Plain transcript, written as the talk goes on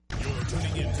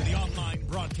Tuning into the online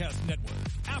broadcast network,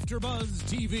 AfterBuzz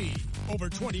TV. Over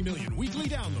 20 million weekly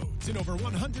downloads in over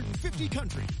 150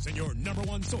 countries, and your number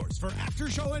one source for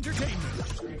after-show entertainment.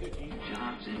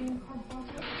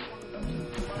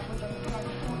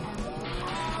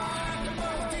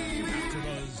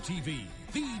 AfterBuzz TV,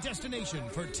 the destination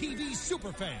for TV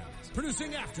superfans.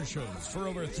 Producing after shows for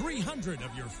over 300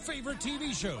 of your favorite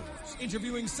TV shows,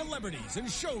 interviewing celebrities and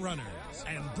showrunners,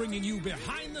 and bringing you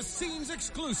behind-the-scenes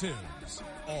exclusives.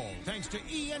 All thanks to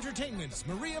E! Entertainment's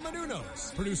Maria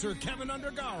Menounos, producer Kevin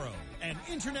Undergaro, and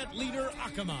internet leader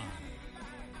Akamai.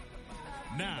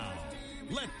 Now,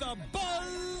 let the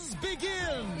buzz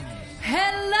begin!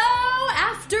 Hello,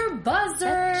 After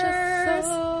Buzzers!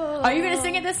 Are you going to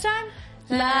sing it this time?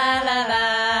 La la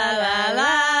la la la.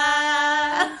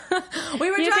 We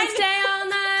were trying to stay all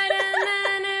night and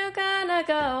then you're gonna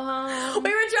go home. We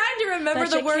were trying to remember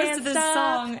the words of this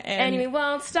song, and we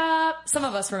won't stop. Some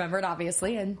of us remembered,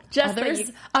 obviously, and Just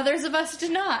others of us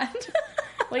did not.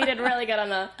 Well, you did really good on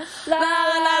the la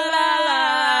la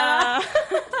la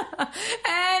la.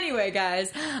 Anyway,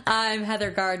 guys, I'm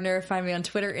Heather Gardner. Find me on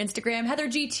Twitter, Instagram,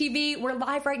 HeatherGTV. We're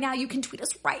live right now. You can tweet us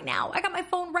right now. I got my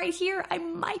phone right here. I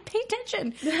might pay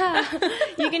attention.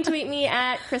 You can tweet me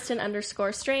at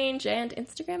Kristen_Strange and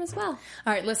Instagram as well.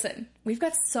 All right, listen. We've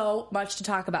got so much to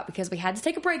talk about because we had to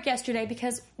take a break yesterday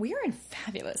because we are in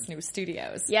fabulous new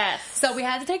studios. Yes. So we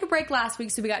had to take a break last week,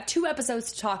 so we got 2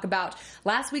 episodes to talk about.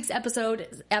 Last week's episode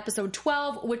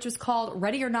 12, which was called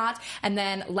Ready or Not, and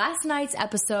then last night's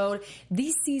episode,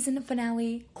 the season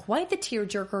finale, quite the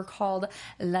tearjerker, called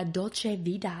La Dolce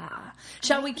Vita.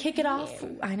 Shall we kick it off?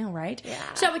 I know, right?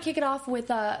 Yeah. Shall we kick it off with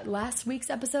last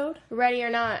week's episode? Ready or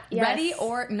not? Yes. Ready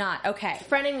or not? Okay.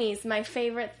 Frenemies, my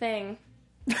favorite thing.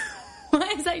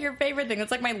 Why is that your favorite thing?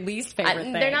 It's like my least favorite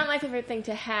thing. They're not my favorite thing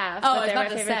to have, Oh, but they're I my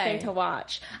was about to favorite say. thing to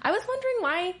watch. I was wondering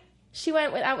why she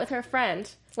went out with her friend.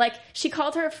 Like, she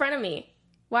called her a frenemy.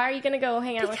 Why are you going to go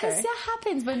hang out with her? Because that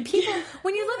happens when people,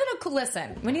 when you live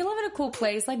in a cool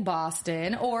place like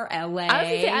Boston or LA. I was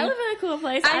going to say, I live in a cool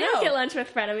place. I don't get lunch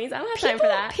with frenemies. I don't have time for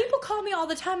that. People call me all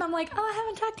the time. I'm like, oh, I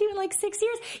haven't talked to you in like 6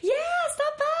 years. Yeah,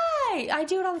 stop by. I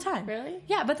do it all the time. Really?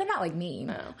 Yeah, but they're not like mean.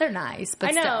 No. They're nice,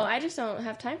 but I know. still. I just don't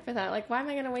have time for that. Like, why am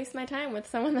I going to waste my time with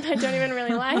someone that I don't even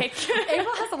really like?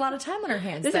 April has a lot of time on her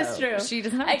hands, This is true. She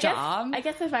doesn't have a job. I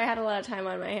guess if I had a lot of time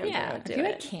on my hands, I would do if you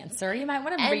it. had cancer, you might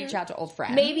want to reach out to old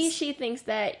friends. Maybe she thinks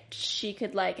that she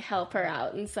could, like, help her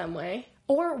out in some way.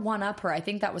 Or one-up her. I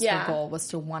think that was her goal, was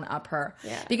to one-up her.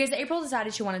 Yeah. Because April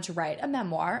decided she wanted to write a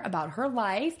memoir about her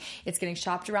life. It's getting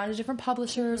shopped around to different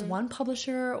publishers. One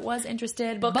publisher was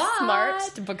interested.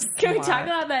 Booksmart. Can we talk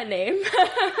about that name?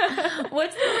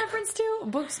 What's the reference to?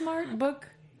 Booksmart? Book?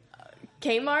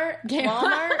 Kmart?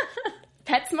 Walmart?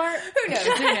 PetSmart? Who knows?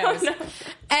 Who knows?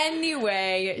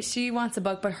 Anyway, she wants a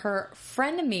book, but her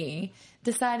frenemy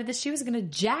decided that she was going to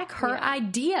jack her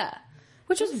idea.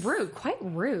 Which was rude, quite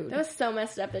rude. That was so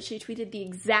messed up that she tweeted the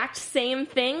exact same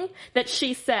thing that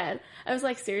she said. I was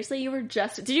like, seriously, you were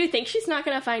just... Did you think she's not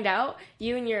going to find out?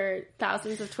 You and your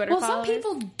thousands of Twitter followers? Well, some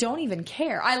people don't even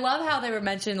care. I love how they were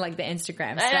mentioning, like, the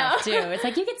Instagram stuff, too. It's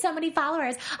like, you get so many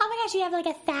followers. Oh my gosh, you have, like,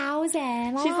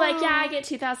 1,000. She's like, yeah, I get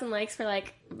 2,000 likes for,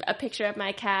 like, a picture of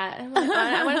my cat. I'm like,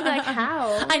 I want to be like,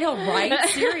 how? I know, right?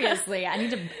 Seriously. I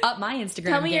need to up my Instagram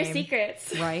Tell me game. your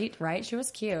secrets. Right. She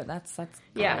was cute. That's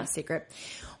yeah. a secret.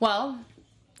 Well,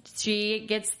 she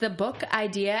gets the book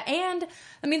idea, and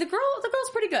I mean the girl's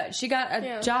pretty good. She got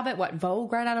a job at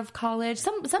Vogue right out of college.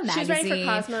 Some magazine. She's writing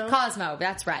for Cosmo. Cosmo,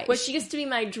 that's right. Which used to be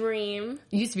my dream.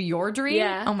 Used to be your dream?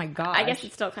 Yeah. Oh my god. I guess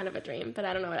it's still kind of a dream, but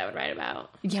I don't know what I would write about.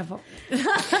 Yeah,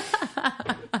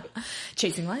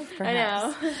 chasing life,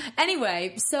 perhaps. I know.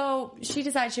 Anyway, so she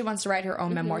decides she wants to write her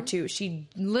own memoir too. She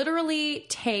literally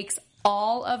takes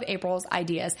all of April's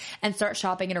ideas and starts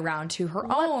shopping it around to her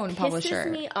own publisher. What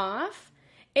pisses me off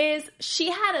is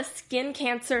she had a skin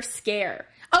cancer scare.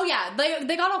 Oh yeah,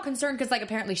 they got all concerned because like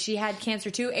apparently she had cancer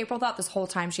too. April thought this whole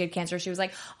time she had cancer. She was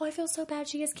like, "Oh, I feel so bad.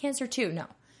 She has cancer too." No,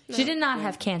 she did not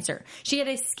have cancer. She had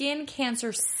a skin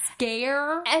cancer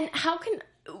scare. And how can...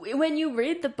 When you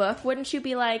read the book, wouldn't you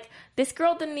be like, this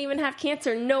girl didn't even have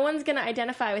cancer. No one's going to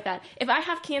identify with that. If I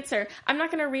have cancer, I'm not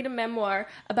going to read a memoir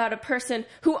about a person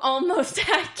who almost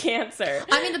had cancer.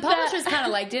 I mean, the publishers kind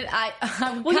of liked it.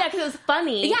 Well, yeah, because it was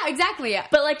funny. Yeah, exactly. Yeah.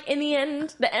 But, like, in the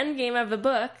end game of the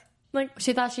book, like...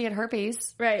 She thought she had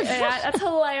herpes. Right. That's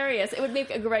hilarious. It would make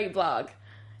a great blog.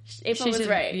 April was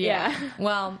right. Yeah.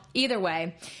 Well, either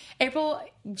way, April,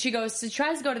 she tries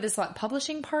to go to this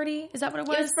publishing party. Is that what it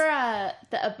was? It was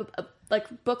for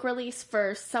book release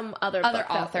for some other book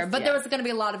author, but there was going to be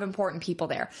a lot of important people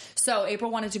there. So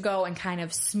April wanted to go and kind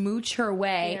of smooch her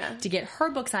way to get her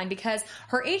book signed because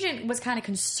her agent was kind of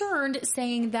concerned,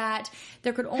 saying that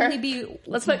there could only be,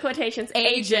 let's put quotations,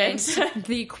 agent.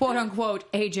 The quote unquote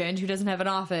agent who doesn't have an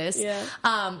office,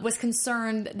 was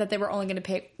concerned that they were only going to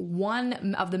pick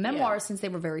one of the memoirs since they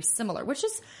were very similar, which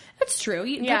is, it's true.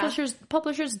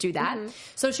 Publishers do that.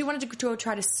 So she wanted to go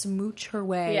try to smooch her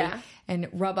way and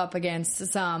rub up against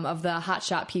some of the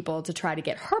hotshot people to try to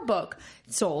get her book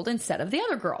sold instead of the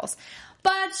other girls.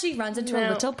 But she runs into a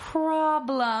little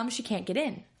problem. She can't get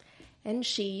in. And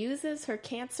she uses her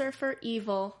cancer for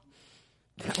evil.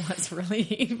 That was really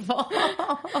evil.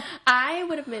 I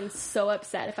would have been so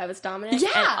upset if I was Dominic. Yeah.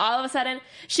 And all of a sudden,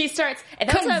 she starts...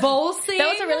 convulsing. That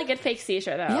was a really good fake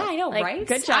seizure, though. Yeah, I know, right?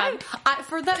 Good job.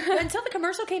 Until the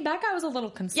commercial came back, I was a little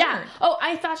concerned. Yeah. Oh,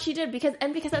 I thought she did, because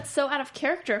that's so out of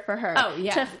character for her. Oh,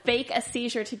 yeah. To fake a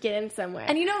seizure to get in somewhere.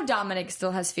 And Dominic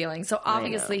still has feelings, so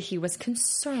obviously he was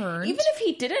concerned. Even if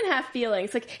he didn't have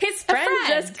feelings, his friend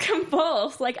just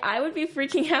convulsed. I would be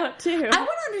freaking out, too.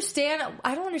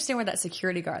 I don't understand where that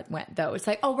security guard went, though. It's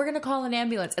we're going to call an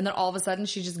ambulance, and then all of a sudden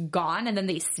she's just gone, and then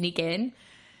they sneak in.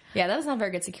 Yeah, that was not a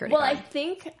very good security guard.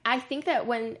 I think that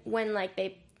when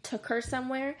they took her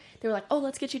somewhere, they were like, oh,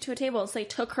 let's get you to a table. So they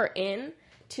took her in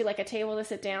to a table to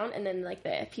sit down, and then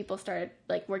the people started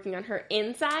working on her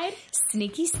inside.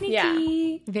 Sneaky.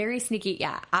 Yeah. Very sneaky.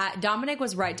 Yeah. Dominic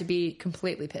was right to be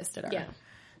completely pissed at her. Yeah.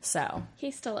 So.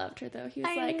 He still loved her, though. He was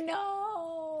I know.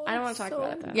 I don't want to talk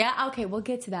about it, though. Yeah, okay, we'll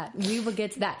get to that. We will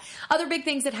get to that. Other big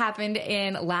things that happened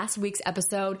in last week's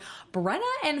episode, Brenna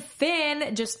and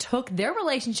Finn just took their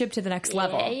relationship to the next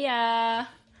level. Yeah.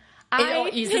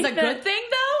 Is this a good thing,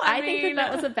 though? I think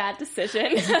that was a bad decision.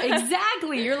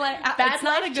 Exactly. You're it's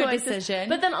not a good decision.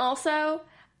 But then also,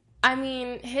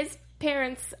 his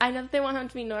parents, I know that they want him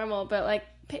to be normal, but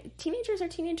teenagers are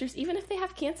teenagers. Even if they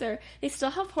have cancer, they still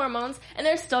have hormones, and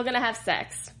they're still going to have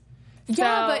sex.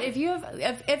 Yeah, but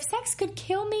if sex could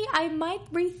kill me, I might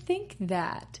rethink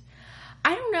that.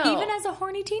 I don't know. Even as a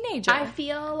horny teenager. I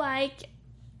feel like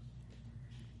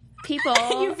people...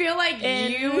 You feel like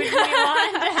you would be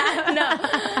wanting to have...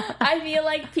 No. I feel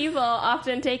like people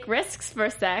often take risks for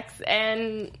sex,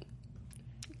 and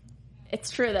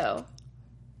it's true, though.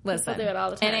 Listen, people do it all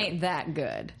the time. It ain't that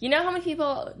good. You know how many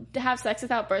people have sex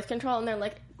without birth control, and they're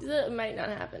like, it might not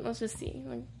happen. Let's just see.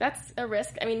 That's a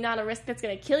risk. Not a risk that's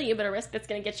going to kill you, but a risk that's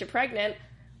going to get you pregnant,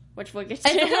 which we'll get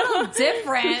to. It's a little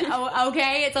different,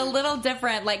 okay? It's a little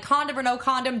different. Condom or no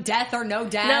condom, death or no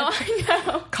death. No, I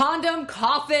know. Condom,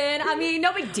 coffin.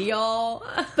 No big deal.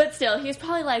 But still, he's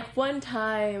probably one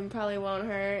time probably won't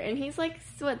hurt. And he's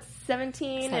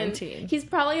 17? And he's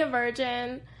probably a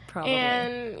virgin. Probably.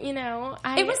 And,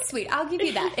 it was sweet. I'll give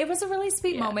you that. It was a really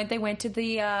sweet moment. They went to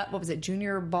the,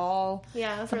 junior ball?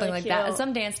 Yeah, it was something really like cute. that.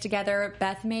 Some dance together.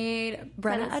 Beth made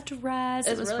Brenna a dress.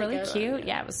 It was really cute.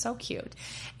 Yeah, it was so cute.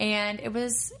 And it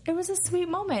was a sweet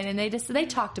moment. And they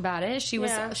talked about it.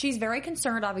 She's very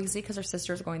concerned, obviously, because her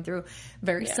sister's going through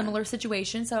very similar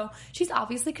situations. So she's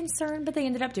obviously concerned, but they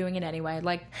ended up doing it anyway,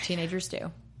 like teenagers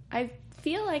do. I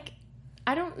feel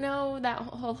I don't know that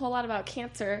whole lot about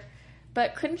cancer.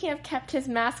 But couldn't he have kept his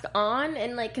mask on?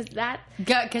 And, because that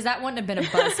wouldn't have been a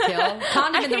buzzkill.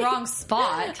 Condom in the wrong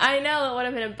spot. I know it would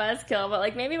have been a buzzkill,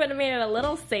 but, maybe it would have made it a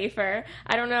little safer.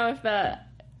 I don't know if the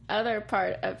other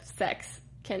part of sex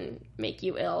can make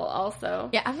you ill also.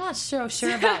 Yeah, I'm not sure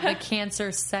about the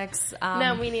cancer sex.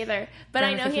 No, me neither. But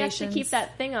I know he has to keep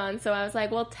that thing on, so I was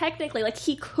like, well, technically,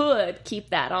 he could keep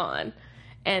that on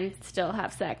and still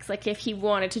have sex. If he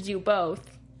wanted to do both.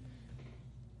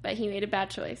 But he made a bad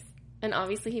choice. And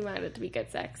obviously he wanted it to be good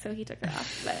sex, so he took it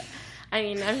off. But,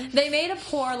 they made a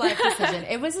poor life decision.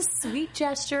 It was a sweet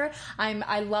gesture.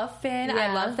 I love Finn. Yeah.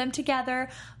 I love them together.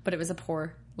 But it was a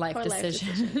poor life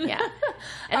decision. Yeah.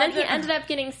 And then he ended up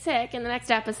getting sick in the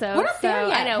next episode. We're not there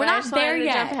yet. I know. We're not there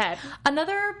yet. Jump ahead.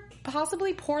 Another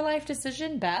possibly poor life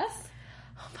decision, Beth?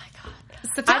 Oh, my God.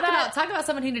 So talk about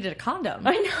someone who needed a condom.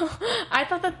 I know. I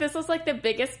thought that this was, the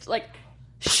biggest,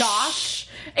 shock.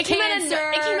 It came out of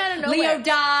nowhere. Leo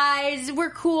dies.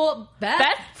 We're cool. Beth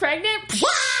pregnant.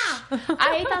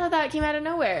 I thought that came out of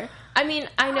nowhere. I know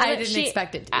I didn't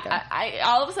expect it to either.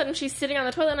 All of a sudden she's sitting on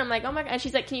the toilet and I'm like, oh my God. And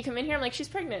she's like, can you come in here? I'm like, she's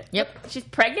pregnant. Yep. She's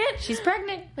pregnant? She's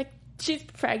pregnant. She's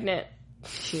pregnant.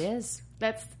 She is.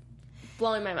 That's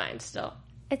blowing my mind still.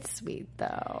 It's sweet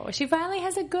though. She finally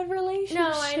has a good relationship.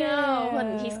 No, I know.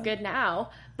 Well, he's good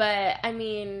now. But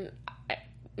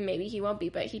maybe he won't be,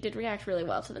 but he did react really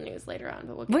well to the news later on.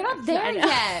 But we're not there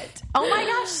yet. Oh my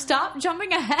gosh, stop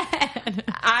jumping ahead.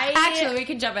 Actually, we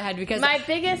can jump ahead because my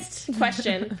biggest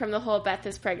question from the whole Beth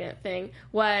is pregnant thing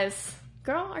was,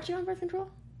 girl, aren't you on birth control?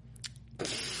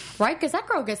 Right? Because that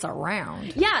girl gets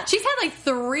around. Yeah. She's had like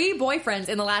 3 boyfriends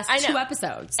in the last 2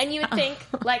 episodes. And you would think,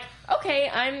 like, okay,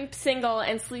 I'm single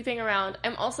and sleeping around.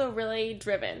 I'm also really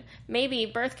driven. Maybe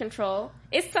birth control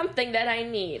is something that I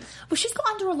need. Well, she's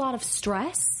gone through a lot of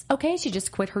stress. Okay, she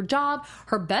just quit her job.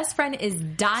 Her best friend is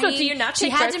dying. So do you not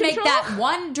take She had birth to make control? that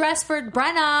one dress for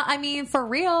Brenna. I mean, for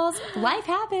reals, life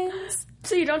happens.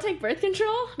 So you don't take birth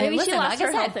control? Hey, Maybe listen, she lost like I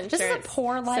her said, health insurance. this is a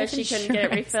poor life so she couldn't get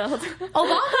it refilled.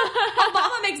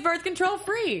 Obama makes birth control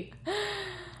free.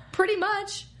 Pretty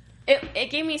much. It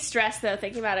gave me stress, though,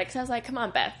 thinking about it, because I was like, come on,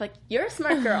 Beth. Like, you're a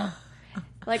smart girl.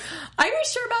 Like, are you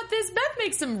sure about this? Beth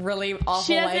makes some really awful life decisions.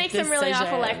 She does make some really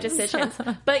awful life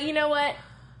decisions. But you know what?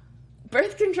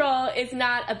 Birth control is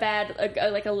not a bad,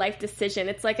 like a life decision.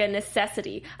 It's like a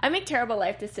necessity. I make terrible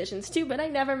life decisions too, but I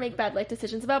never make bad life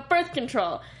decisions about birth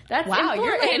control. That's important.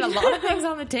 You're laying a lot of things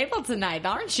on the table tonight,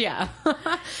 aren't you?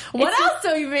 What else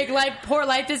do you make poor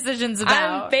life decisions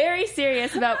about? I'm very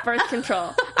serious about birth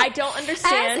control. I don't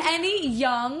understand. As any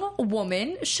young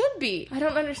woman should be. I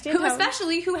don't understand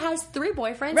especially who has 3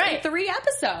 boyfriends in 3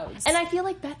 episodes. And I feel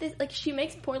like Beth is, like, she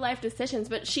makes poor life decisions,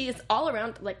 but she is all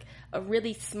around, like, a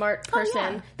really smart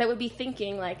person that would be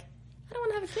thinking, like, I don't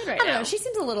want to have a kid right now. I don't know. She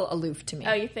seems a little aloof to me.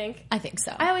 Oh, you think? I think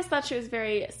so. I always thought she was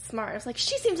very smart. I was like,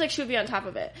 she seems like she would be on top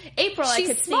of it. April, she's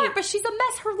I could smart, see. but she's a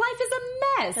mess. Her life is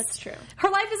a mess. That's true. Her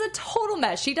life is a total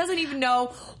mess. She doesn't even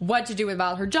know what to do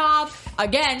about her job.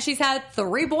 Again, she's had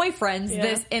 3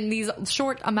 boyfriends in these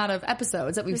short amount of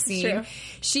episodes that we've seen. True.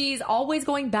 She's always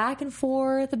going back and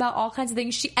forth about all kinds of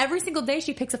things. Every single day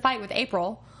she picks a fight with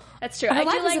April. That's true. Her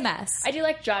life is a mess. I do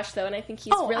like Josh, though, and I think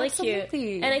he's really cute.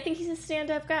 And I think he's a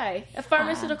stand-up guy. A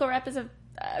pharmaceutical rep is a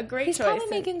great choice. He's probably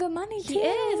making good money, too. He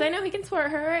is. I know. He can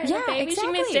support her and her baby. Exactly. She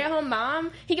can be a stay-at-home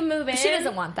mom. He can move in. She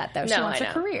doesn't want that, though. She wants a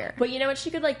career. But you know what? She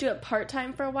could, like, do it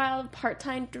part-time for a while,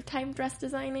 part-time dress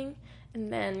designing. And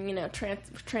then, you know,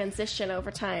 transition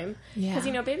over time. Yeah. Because,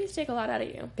 you know, babies take a lot out of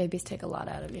you. Babies take a lot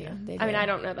out of you. I mean, I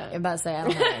don't know that. I'm about to say, I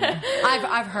don't know.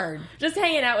 I've heard. Just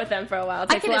hanging out with them for a while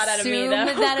takes a lot out of me, though. I can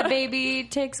assume that a baby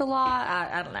takes a lot.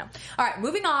 I don't know. All right,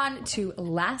 moving on to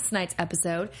last night's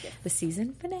episode, the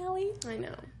season finale. I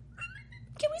know.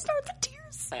 Can we start with the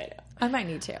tears? I know. I might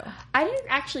need to. I didn't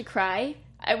actually cry.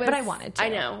 But I wanted to. I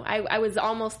know. I was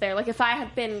almost there. Like, if I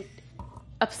had been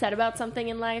upset about something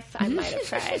in life, I might have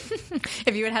cried.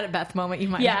 If you had a Beth moment, you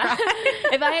might have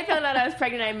cried. If I had found out I was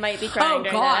pregnant, I might be crying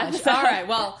during that episode. All right,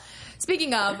 well,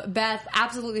 speaking of, Beth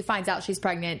absolutely finds out she's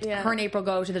pregnant. Yeah. Her and April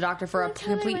go to the doctor for a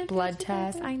complete blood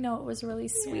test. I know, it was really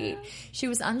sweet. Yeah. She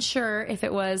was unsure if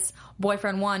it was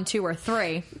boyfriend 1, 2, or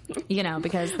 3, you know,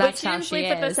 because that's how she is. She didn't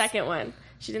sleep with the second one.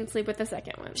 She didn't sleep with the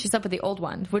second one. She slept with the old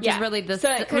one, which is really the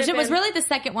it was really the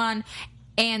second one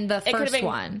and the it first been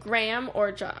one. Graham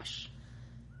or Josh.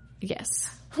 Yes.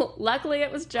 Luckily,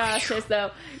 it was Josh. So,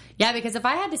 yeah, because if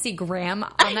I had to see Graham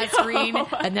on that screen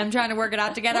and them trying to work it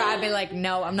out together, I'd be like,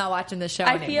 no, I'm not watching this show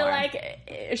anymore. I feel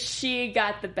like she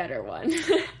got the better one.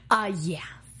 Yeah.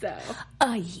 So.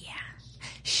 Yeah.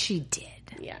 She did.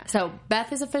 Yeah. So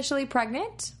Beth is officially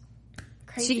pregnant.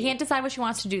 Crazy. She can't decide what she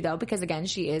wants to do, though, because, again,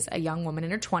 she is a young woman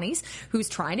in her 20s who's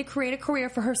trying to create a career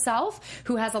for herself,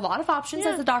 who has a lot of options,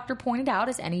 as the doctor pointed out,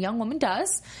 as any young woman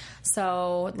does.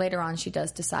 So later on, she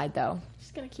does decide, though.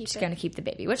 She's going to keep the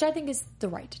baby, which I think is the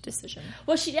right decision.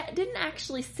 Well, she didn't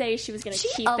actually say she was going to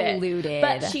keep it. She alluded.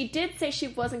 But she did say she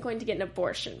wasn't going to get an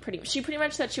abortion. She pretty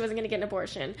much said she wasn't going to get an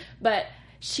abortion, but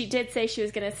she did say she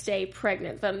was going to stay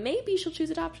pregnant. But maybe she'll choose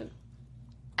adoption.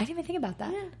 I didn't even think about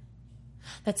that. Yeah.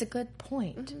 That's a good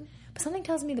point. Mm-hmm. But something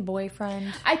tells me the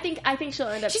boyfriend. I think she'll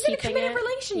end up. She's in a committed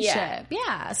relationship.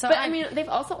 Yeah. So, but I mean, they've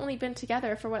also only been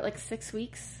together for what, like 6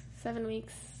 weeks, 7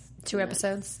 weeks, 2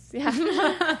 episodes. Yeah.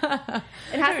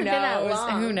 It hasn't been that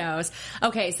long. Who knows?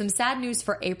 Okay. Some sad news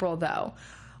for April, though.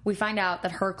 We find out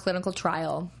that her clinical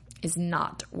trial is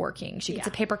not working. She gets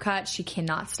a paper cut. She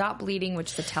cannot stop bleeding,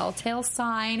 which is a telltale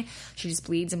sign. She just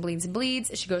bleeds and bleeds and bleeds.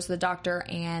 She goes to the doctor,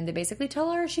 and they basically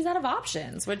tell her she's out of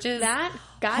options, which is that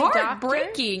guy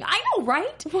heartbreaking. I know,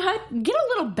 right? What? Get a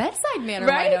little bedside manner,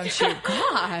 right? Why don't you?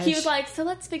 Gosh. He was like, so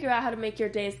let's figure out how to make your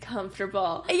days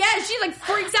comfortable. Yeah, she like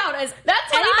freaks out as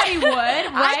that's anybody would,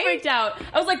 right? I freaked out.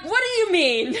 I was like, what do you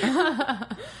mean?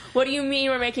 What do you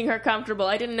mean we're making her comfortable?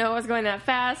 I didn't know it was going that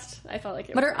fast. I felt like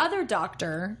it was. But her other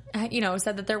doctor,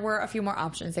 said that there were a few more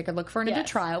options. They could look for another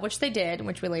trial, which they did,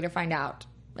 which we later find out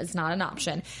is not an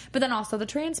option. But then also the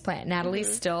transplant.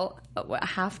 Natalie's still a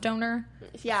half donor,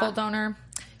 full donor.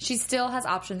 she still has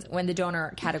options in the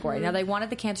donor category. Now, they wanted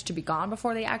the cancer to be gone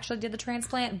before they actually did the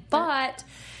transplant, but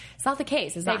it's not the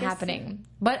case. It's not happening.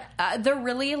 But they're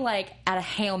really, like, at a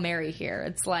Hail Mary here.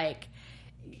 It's like,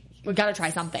 we got to try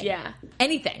something. Yeah.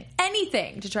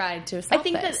 Anything to try to stop I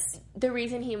think this. that the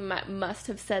reason he must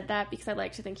have said that, because I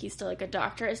like to think he's still, like, a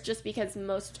doctor, is just because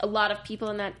a lot of people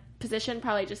in that position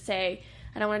probably just say,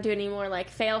 I don't want to do any more, like,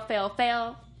 fail.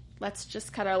 Let's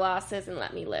just cut our losses and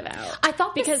let me live out. I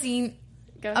thought the scene...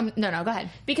 Go ahead. No, go ahead.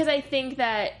 Because I think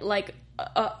that, like,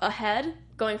 ahead,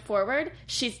 going forward,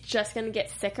 she's just going to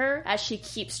get sicker as she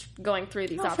keeps going through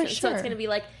these options. For sure. So it's going to be,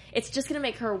 like, it's just going to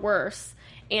make her worse.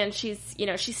 And she's, you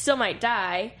know, she still might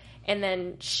die. And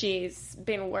then she's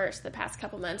been worse the past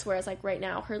couple months. Whereas, like, right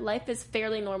now, her life is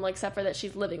fairly normal except for that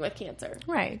she's living with cancer.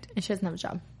 Right. And she doesn't have a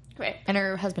job. Right. And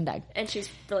her husband died. And she's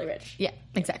really rich. Yeah,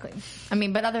 exactly. I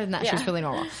mean, but other than that, she's really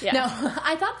normal. Yeah. No,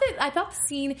 I thought the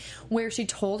scene where she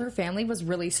told her family was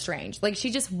really strange. Like,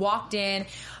 she just walked in,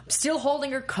 still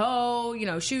holding her coat, you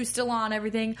know, shoes still on,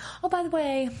 everything. Oh, by the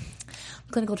way,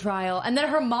 clinical trial. And then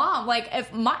her mom, like,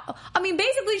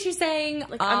 basically she's saying,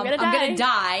 like, I'm gonna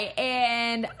die.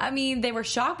 And, I mean, they were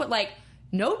shocked, but, like,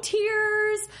 no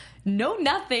tears, no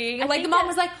nothing. Like, the mom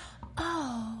was like,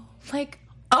 oh.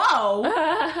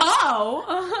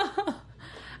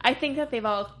 I think that they've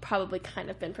all probably kind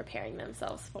of been preparing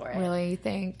themselves for it. Really, you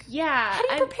think? Yeah. How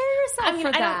do you prepare yourself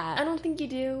for that? I don't think you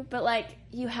do, but, like,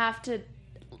 you have to,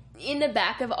 in the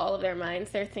back of all of their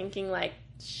minds, they're thinking, like,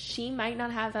 she might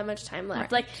not have that much time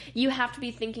left. Right. Like, you have to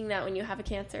be thinking that when you have a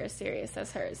cancer as serious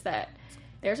as hers, that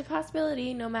there's a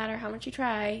possibility, no matter how much you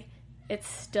try, it's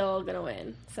still gonna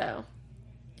win. So,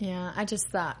 yeah, I just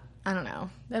thought, I don't know.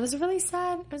 It was a really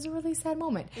sad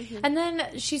moment. Mm-hmm. And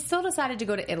then she still decided to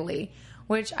go to Italy,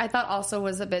 which I thought also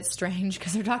was a bit strange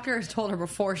because her doctor has told her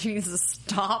before she needs to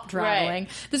stop traveling.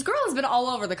 Right. This girl has been all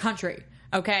over the country,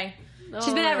 okay?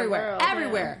 She's been everywhere.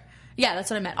 Everywhere. Yeah,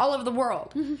 that's what I meant. All over the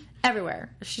world. Mm-hmm.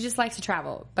 Everywhere. She just likes to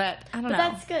travel. But I don't know.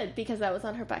 But that's good because that was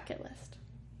on her bucket list.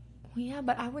 Well, yeah,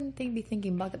 but I wouldn't be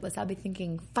thinking bucket list. I'd be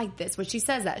thinking fight this. Which she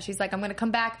says that. She's like, I'm going to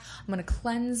come back. I'm going to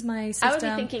cleanse my system. I would be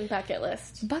thinking bucket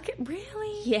list. Bucket?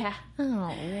 Really? Yeah.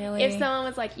 Oh, really? If someone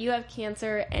was like, you have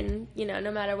cancer and, you know,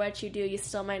 no matter what you do, you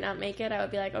still might not make it, I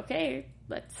would be like, okay,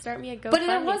 let's start me a GoFundMe page. But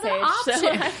there was an option. So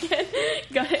I can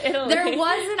go to Italy. There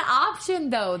was an option,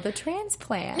 though. The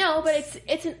transplant. No, but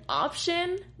it's an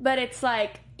option, but it's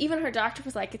like, even her doctor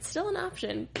was like, it's still an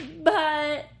option,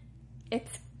 but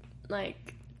it's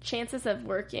like, chances of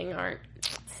working aren't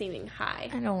seeming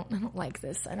high. I don't like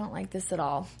this. I don't like this at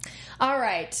all. All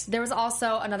right. There was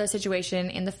also another situation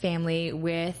in the family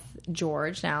with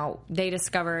George. Now, they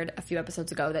discovered a few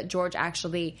episodes ago that George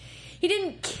actually, he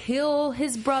didn't kill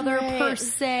his brother per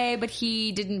se, but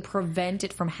he didn't prevent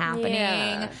it from happening.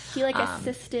 Yeah. He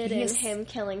assisted in him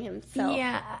killing himself.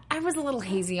 Yeah. I was a little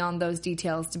hazy on those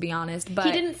details, to be honest, but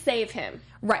he didn't save him.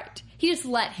 Right. He just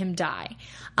let him die.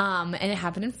 And it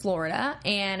happened in Florida.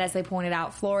 And as they pointed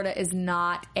out, Florida is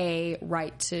not a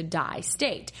right to die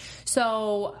state.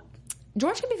 So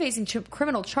George can be facing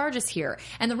criminal charges here.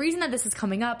 And the reason that this is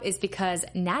coming up is because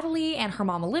Natalie and her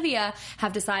mom Olivia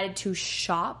have decided to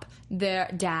shop their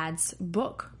dad's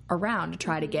book around to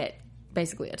try to get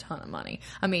basically a ton of money.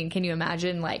 I mean, can you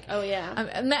imagine, like... Oh, yeah.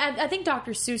 I think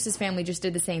Dr. Seuss's family just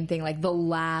did the same thing, like the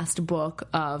last book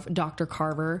of Dr.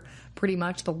 Carver, pretty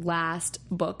much the last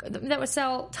book that would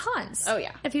sell tons. Oh,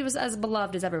 yeah. If he was as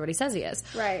beloved as everybody says he is.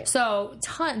 Right. So,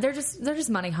 they're just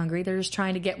money hungry. They're just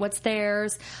trying to get what's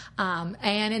theirs.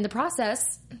 And in the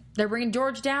process, they're bringing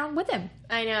George down with him.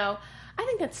 I know. I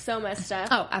think that's so messed up.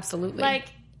 Oh, absolutely. Like,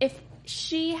 if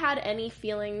she had any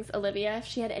feelings, Olivia, if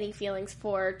she had any feelings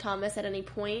for Thomas at any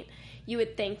point, you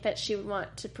would think that she would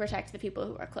want to protect the people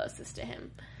who are closest to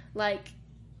him. Like,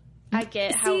 I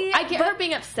get her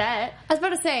being upset. I was about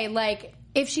to say, like,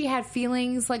 if she had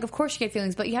feelings, like, of course she had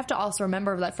feelings, but you have to also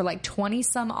remember that for, like,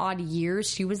 20-some-odd years,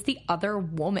 she was the other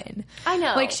woman. I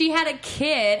know. Like, she had a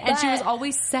kid, and she was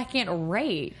always second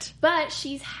rate. But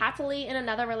she's happily in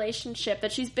another relationship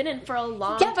that she's been in for a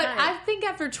long time. Yeah, but I think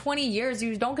after 20 years,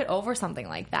 you don't get over something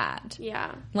like that.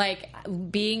 Yeah. Like,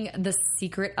 being the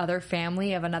secret other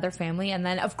family of another family, and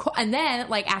then,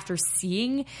 like, after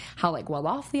seeing how, like,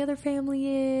 well-off the other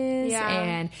family is,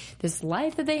 and this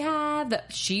life that they have,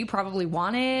 that she probably wanted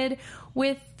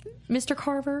with Mr.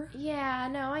 Carver. Yeah,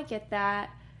 no, I get that.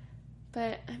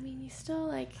 But, I mean, you still,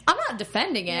 like... I'm not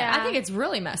defending it. Yeah. I think it's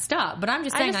really messed up, but I'm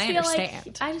just saying I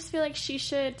understand. I just feel like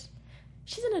she's an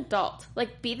adult.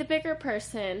 Like, be the bigger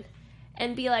person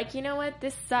and be like, you know what,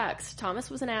 this sucks.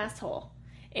 Thomas was an asshole.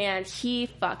 And he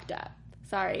fucked up.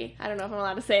 Sorry, I don't know if I'm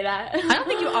allowed to say that. I don't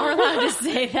think you are allowed to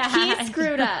say that. He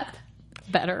screwed up.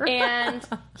 better. And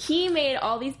he made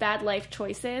all these bad life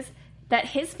choices that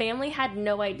his family had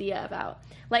no idea about.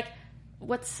 Like,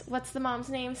 what's the mom's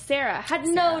name? Sarah. It's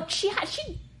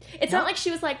not like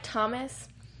she was like Thomas.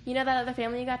 You know that other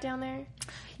family you got down there?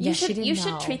 Yeah, she didn't You know.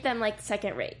 should treat them like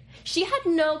second rate. She had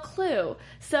no clue.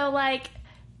 So, like,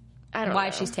 I don't know. Why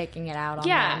she's taking it out on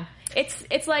Yeah. them.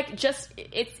 It's like just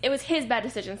it was his bad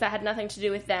decisions that had nothing to do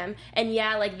with them, and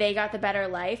yeah, like they got the better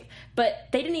life, but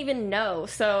they didn't even know.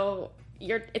 So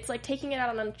it's like taking it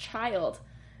out on a child,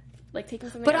 like taking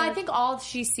something. But out I on- think all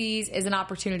she sees is an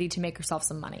opportunity to make herself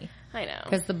some money. I know,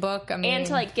 Because the book, I mean, and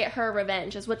to like get her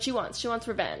revenge is what she wants. She wants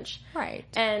revenge, right?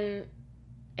 and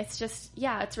it's just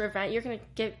it's revenge. You're gonna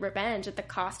get revenge at the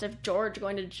cost of George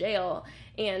going to jail,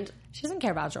 and She doesn't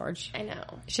care about George. I know.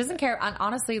 She doesn't care. And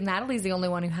honestly, Natalie's the only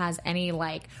one who has any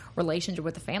like relationship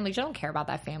with the family. She don't care about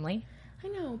that family. I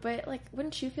know, but like,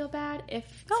 wouldn't you feel bad if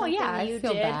Oh, something yeah, I you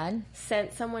feel did bad.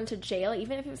 sent someone to jail,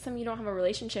 even if it was someone you don't have a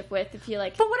relationship with? If you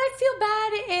like, But would I feel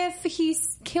bad if he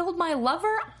killed my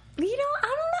lover? You know,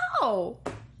 I don't know.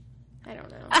 I don't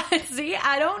know. See,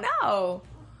 I don't know.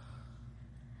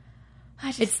 I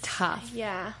just, It's tough.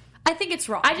 Yeah. I think it's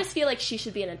wrong. I just feel like she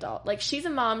should be an adult. Like, she's a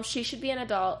mom. She should be an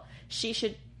adult. She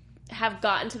should have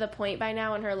gotten to the point by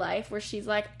now in her life where she's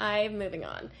like, I'm moving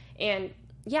on. And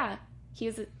yeah, he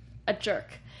was a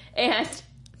jerk. And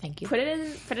Thank you. put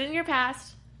it in your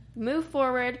past. Move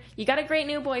forward. You got a great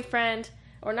new boyfriend.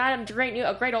 Or not a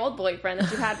great old boyfriend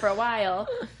that you've had for a while.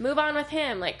 Move on with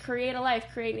him. Like, create a life,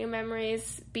 create new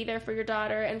memories, be there for your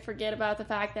daughter, and forget about the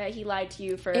fact that he lied to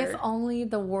you for... If only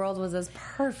the world was as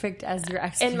perfect as your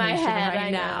explanation In my head, right I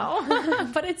now.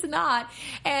 But it's not.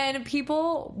 And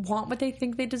people want what they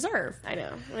think they deserve. I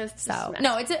know. It's So, just a mess.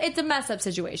 no, it's a mess up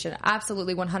situation.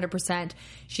 Absolutely, 100%.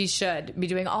 She should be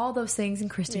doing all those things in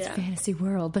Kristen's Yeah. fantasy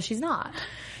world, but she's not.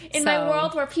 In my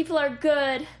world where people are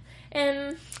good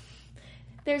and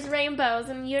there's rainbows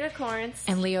and unicorns.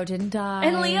 And Leo didn't die.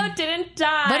 And Leo didn't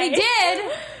die. But he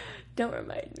did! Don't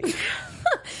remind me.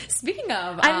 Speaking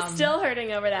of... I'm still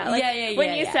hurting over that. Like,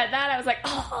 when you yeah. said that, I was like,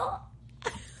 oh.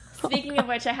 Speaking of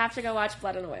which, I have to go watch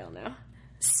Blood and Oil now.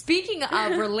 Speaking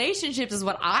of relationships is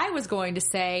what I was going to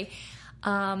say.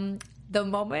 The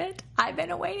moment I've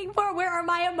been waiting for. Where are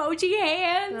my emoji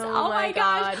hands? Oh my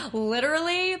gosh. God.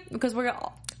 Literally, because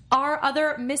our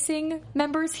other missing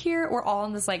members here, we're all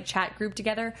in this like chat group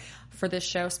together for this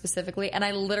show specifically. And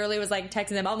I literally was like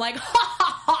texting them. I'm like,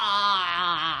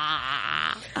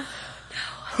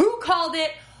 who called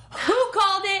it? Who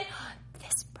called it?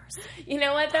 This person. You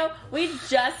know what, though? We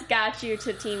just got you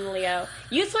to Team Leo.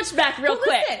 You switched back real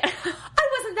quick. Listen, I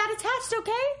wasn't that attached,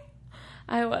 okay?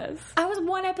 I was. I was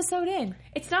one episode in.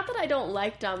 It's not that I don't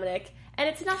like Dominic, and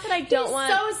it's not that I don't want...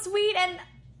 so sweet and...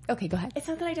 Okay, go ahead. It's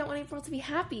not that I don't want April to be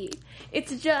happy.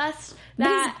 It's just But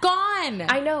that... he's gone.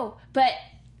 I know, but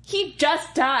he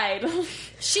just died.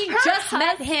 She just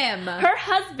met him. Her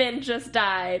husband just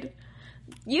died.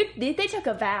 They took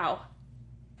a vow.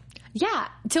 Yeah,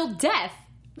 till death.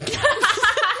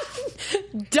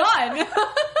 Done.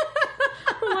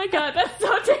 Oh my god, that's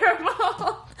so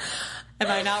terrible. Am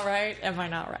I not right? Am I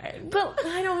not right? But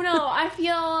I don't know. I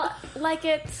feel like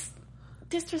it's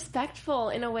disrespectful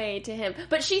in a way to him.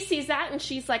 But she sees that and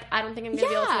she's like, I don't think I'm going to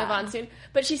be able to Yeah. move on soon.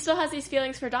 But she still has these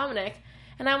feelings for Dominic.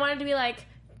 And I wanted to be like,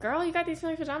 girl, you got these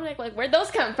feelings for Dominic. Like, where'd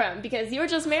those come from? Because you were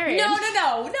just married. No,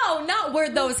 not where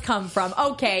those come from.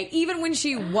 Okay, even when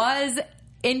she was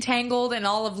entangled in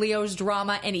all of Leo's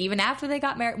drama, and even after they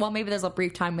got married, well, maybe there's a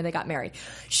brief time when they got married,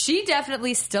 she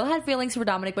definitely still had feelings for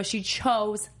Dominic, but she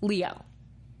chose Leo.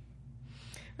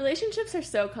 Relationships are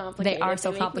so complicated. They are so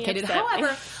They make me complicated. upset.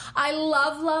 However, I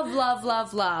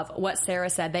love what Sarah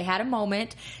said. They had a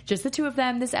moment, just the two of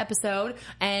them this episode,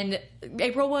 and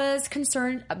April was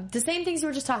concerned. The same things we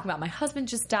were just talking about. My husband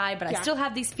just died, but I Yeah. still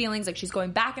have these feelings. Like, she's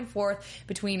going back and forth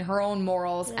between her own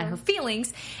morals and her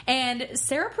feelings. And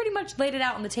Sarah pretty much laid it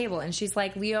out on the table. And she's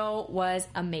like, Leo was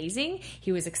amazing.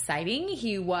 He was exciting.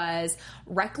 He was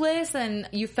reckless. And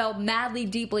you felt madly,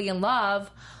 deeply in love.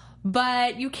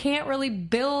 But you can't really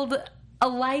build a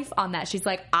life on that. She's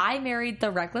like, I married the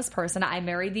reckless person. I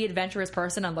married the adventurous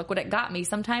person, and look what it got me.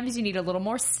 Sometimes you need a little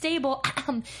more stable.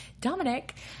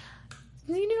 Dominic,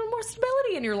 you need a little more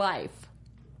stability in your life.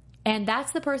 And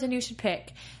that's the person you should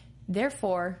pick.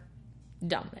 Therefore,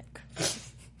 Dominic.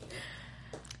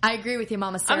 I agree with you,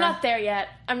 Mama Sarah. I'm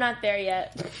not there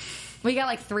yet. We got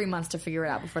like 3 months to figure it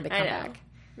out before they come I know. back.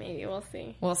 Maybe. We'll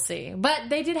see. We'll see. But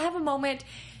they did have a moment.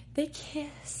 They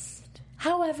kissed.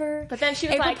 However, But then she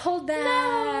was April like, pulled back.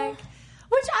 "No."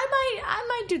 Which I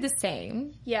might do the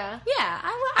same. Yeah. Yeah,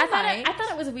 I I might.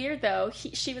 thought it was weird though.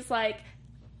 She was like,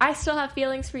 I still have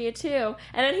feelings for you too.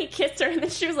 And then he kissed her, and then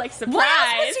she was like surprised. What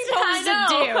else was he supposed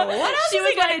to do? What else was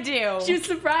he going to do? She was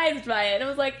surprised by it. And it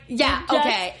was like, yeah,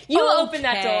 okay. You open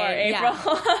that door,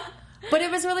 April. Yeah. But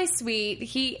it was really sweet.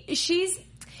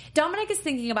 Dominic is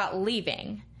thinking about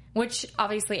leaving, which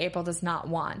obviously April does not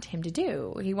want him to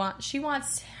do. She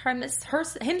wants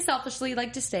him selfishly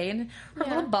like to stay in her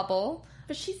little bubble.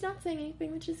 But she's not saying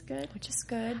anything, which is good.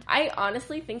 I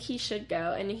honestly think he should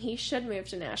go, and he should move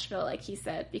to Nashville, like he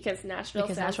said, because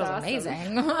Nashville's awesome.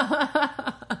 amazing.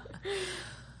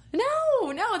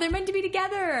 No, they're meant to be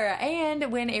together. And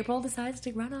when April decides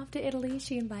to run off to Italy,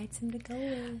 she invites him to go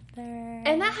with her.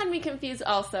 And that had me confused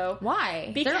also.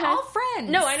 Why? Because they're all friends.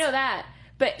 No, I know that.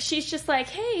 But she's just like,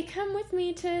 hey, come with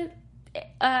me to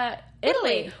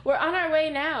Italy. We're on our way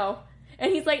now.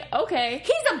 And he's like, okay.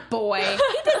 He's a boy.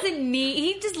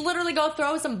 He just literally go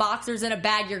throw some boxers in a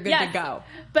bag, you're good to go.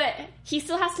 But he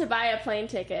still has to buy a plane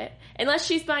ticket. Unless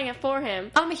she's buying it for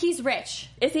him. He's rich.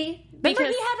 Is he? Remember, he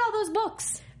had all those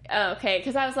books. Oh, okay,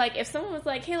 because I was like, if someone was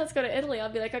like, hey, let's go to Italy, I'll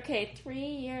be like, okay, 3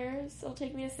 years it'll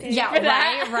take me to save yeah, for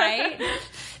that. right.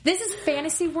 This is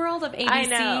Fantasy World of ABC. I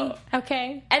know.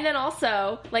 Okay. And then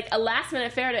also, like, a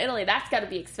last-minute fare to Italy, that's got to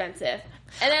be expensive.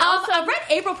 And then also, I read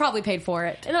April probably paid for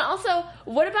it. And then also,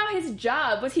 what about his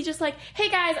job? Was he just like, hey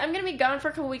guys, I'm going to be gone for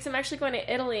a couple weeks. I'm actually going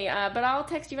to Italy, but I'll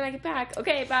text you when I get back.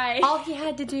 Okay, bye. All he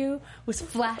had to do was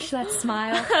flash that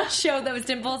smile, show those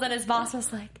dimples, and his boss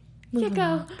was like, you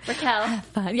go. Raquel. Have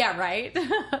fun. Yeah, right.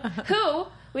 Who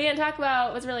we didn't talk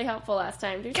about was really helpful last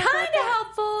time. Kind of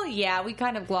helpful. Yeah, we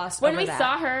kind of glossed when over that. When we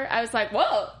saw her, I was like,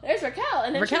 whoa, there's Raquel.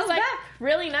 And then she was like, back.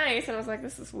 Really nice. And I was like,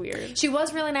 this is weird. She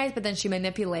was really nice, but then she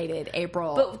manipulated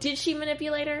April. But did she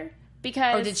manipulate her?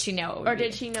 Because, or did she know?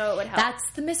 Did she know it would help? That's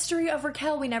the mystery of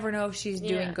Raquel. We never know if she's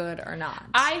doing good or not.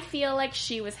 I feel like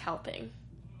she was helping.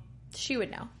 She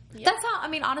would know. Yeah. That's how,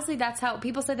 honestly, that's how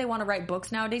people say they want to write books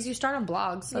nowadays. You start on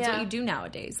blogs. That's what you do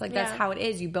nowadays. Like, that's how it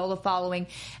is. You build a following,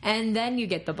 and then you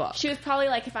get the book. She was probably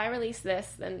like, if I release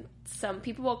this, then some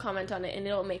people will comment on it, and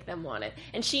it'll make them want it.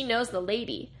 And she knows the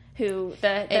lady who,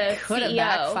 the it could CEO.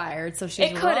 have backfired, so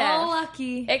she's real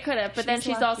lucky. It could have, but then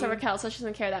she's also Raquel, so she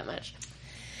doesn't care that much.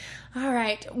 All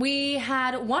right. We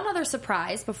had one other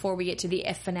surprise before we get to the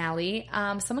finale.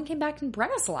 Someone came back in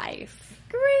Brenna's life.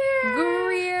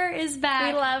 Greer is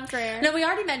back. We love Greer. No, we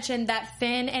already mentioned that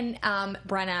Finn and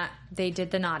Brenna, they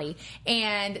did the naughty,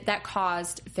 and that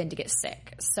caused Finn to get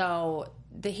sick. So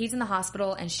he's in the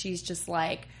hospital, and she's just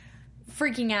like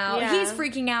freaking out. Yeah. He's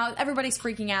freaking out. Everybody's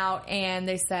freaking out, and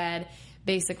they said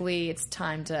basically it's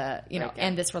time to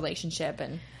end this relationship.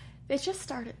 And it just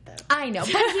started though. I know,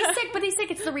 but he's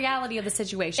sick. It's the reality of the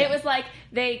situation. It was like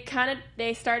they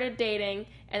started dating,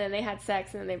 and then they had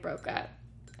sex, and then they broke up.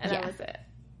 And that was it.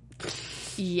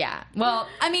 Yeah. Well,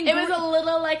 it was a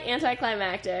little, like,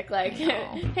 anticlimactic. Like,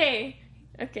 hey,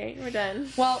 okay, we're done.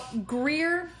 Well,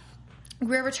 Greer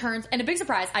returns, and a big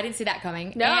surprise. I didn't see that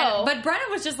coming. No. But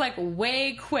Brenna was just, like,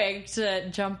 way quick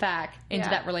to jump back into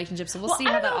that relationship. So we'll see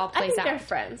how that all plays out. They're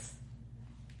friends.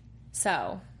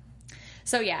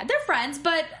 So yeah, they're friends,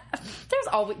 but there's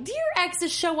always... Do your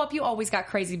exes show up? You always got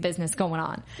crazy business going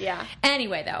on. Yeah.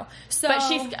 Anyway, though. But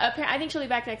I think she'll be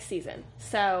back next season.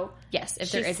 So... Yes,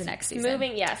 if there is a next season.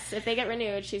 Yes. If they get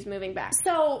renewed, she's moving back.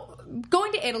 So,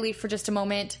 going to Italy for just a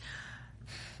moment,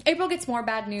 April gets more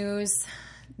bad news.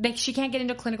 She can't get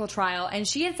into a clinical trial, and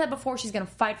she had said before she's going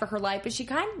to fight for her life, but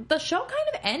the show kind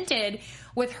of ended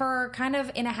with her kind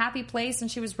of in a happy place, and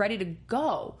she was ready to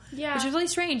go. Yeah. Which is really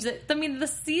strange.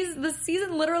 The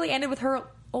season literally ended with her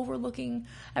overlooking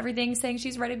everything, saying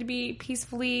she's ready to be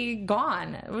peacefully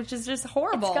gone, which is just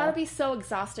horrible. It's gotta be so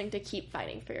exhausting to keep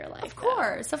fighting for your life. Of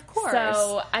course.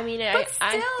 So, I mean, there's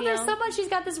so much. She's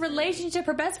got this relationship.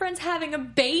 Her best friend's having a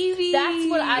baby. That's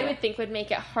what I would think would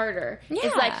make it harder. Yeah.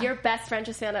 It's like your best friend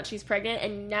just found out she's pregnant,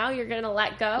 and now you're gonna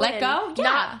let go. Yeah.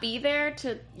 Not be there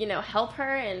to, help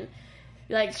her, and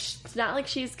like, it's not like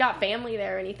she's got family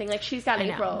there or anything. Like, she's got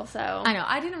April, so. I know.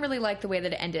 I didn't really like the way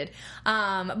that it ended.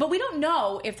 But we don't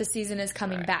know if the season is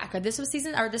coming back. This was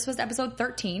episode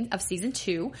 13 of season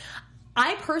 2.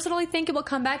 I personally think it will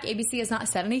come back. ABC has not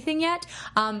said anything yet.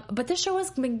 But this show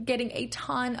has been getting a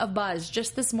ton of buzz.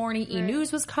 Just this morning, E!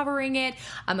 News was covering it.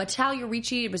 Natalia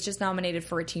Ricci was just nominated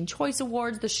for a Teen Choice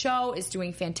Awards. The show is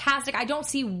doing fantastic. I don't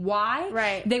see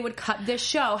why they would cut this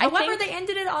show. However, they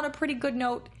ended it on a pretty good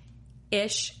note.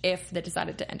 If they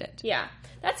decided to end it. Yeah,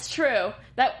 that's true.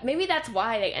 Maybe that's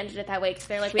why they ended it that way, because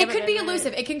they're like, it could be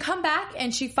elusive. It can come back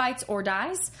and she fights or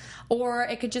dies, or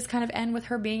it could just kind of end with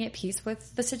her being at peace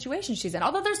with the situation she's in.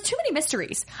 Although there's too many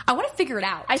mysteries. I want to figure it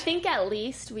out. I think at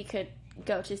least we could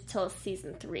go till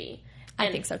season 3.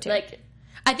 I think so too. Like,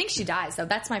 I think she dies, though.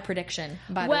 That's my prediction,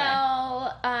 by the way.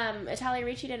 Well, Italia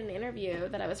Ricci did an interview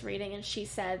that I was reading, and she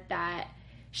said that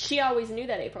she always knew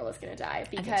that April was going to die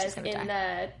because in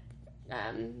the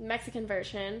Mexican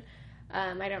version,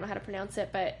 I don't know how to pronounce it,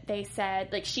 but they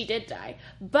said, like, she did die.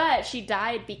 But she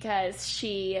died because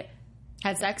she...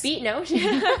 Had sex? Yes,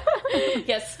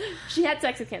 she had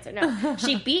sex with cancer. No,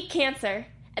 she beat cancer,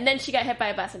 and then she got hit by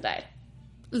a bus and died.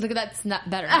 Look, that's not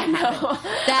better. I know.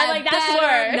 I'm like, that's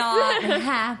worse. Not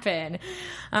happen.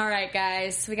 All right,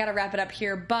 guys, we got to wrap it up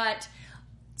here, but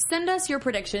send us your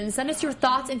predictions. Send us your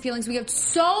thoughts and feelings. We have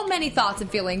so many thoughts and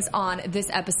feelings on this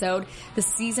episode, the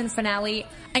season finale,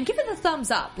 and give it a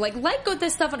thumbs up. Like go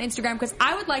this stuff on Instagram because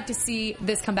I would like to see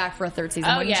this come back for a third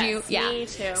season. Wouldn't you? Yeah, me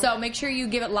too. So make sure you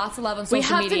give it lots of love on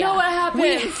social media. We have to know what happens.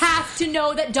 We have to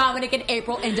know that Dominic and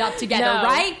April end up together,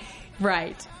 right?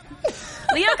 Right.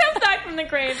 Leo comes back from the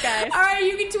grave, guys. All right,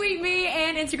 you can tweet me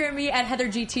and Instagram me at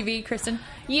HeatherGTV. Kristen?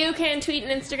 You can tweet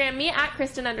and Instagram me at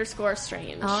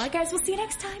Kristen_Strange. All right, guys, we'll see you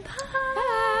next time. Bye.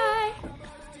 Bye.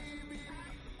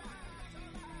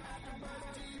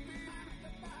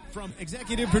 From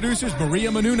executive producers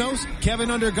Maria Menounos, Kevin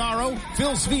Undergaro,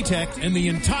 Phil Svitek, and the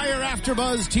entire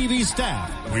AfterBuzz TV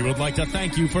staff, we would like to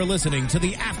thank you for listening to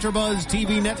the AfterBuzz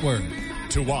TV network.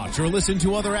 To watch or listen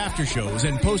to other after shows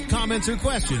and post comments or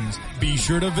questions, be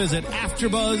sure to visit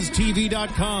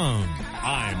AfterBuzzTV.com.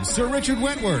 I'm Sir Richard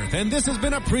Wentworth, and this has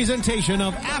been a presentation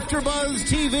of AfterBuzz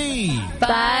TV.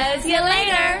 Buzz you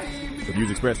later. The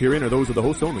views expressed herein are those of the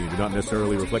hosts only and do not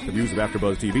necessarily reflect the views of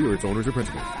AfterBuzz TV or its owners or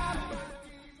principals.